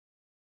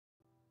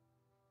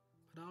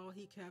all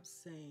he kept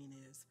saying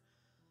is,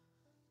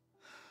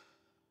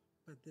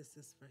 but this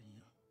is for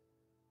him.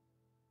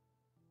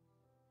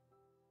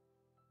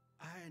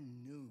 I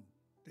knew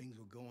things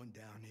were going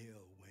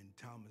downhill when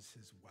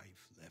Thomas's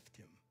wife left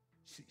him.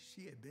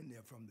 She had been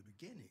there from the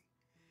beginning.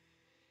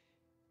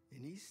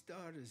 And he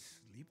started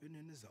sleeping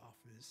in his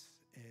office,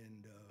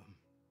 and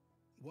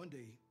one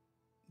day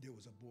there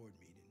was a board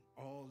meeting.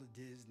 All the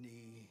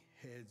Disney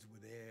heads were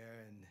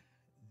there, and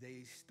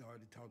they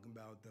started talking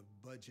about the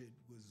budget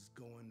was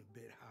going a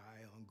bit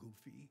high on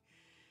Goofy.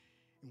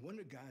 And one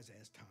of the guys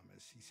asked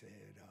Thomas, he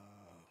said,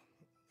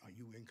 are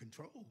you in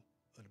control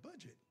of the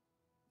budget?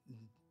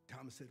 And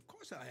Thomas said, of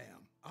course I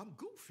am. I'm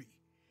Goofy.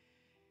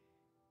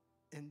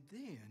 And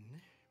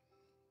then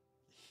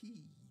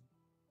he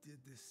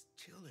did this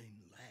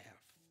chilling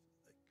laugh,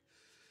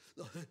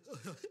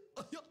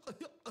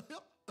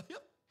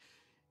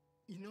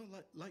 you know,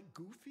 like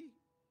Goofy,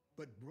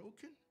 but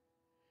broken.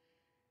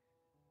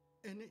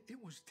 And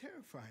it was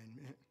terrifying,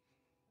 man.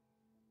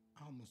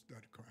 I almost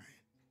started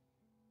crying.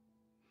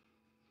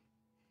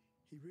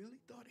 He really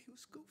thought he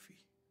was Goofy.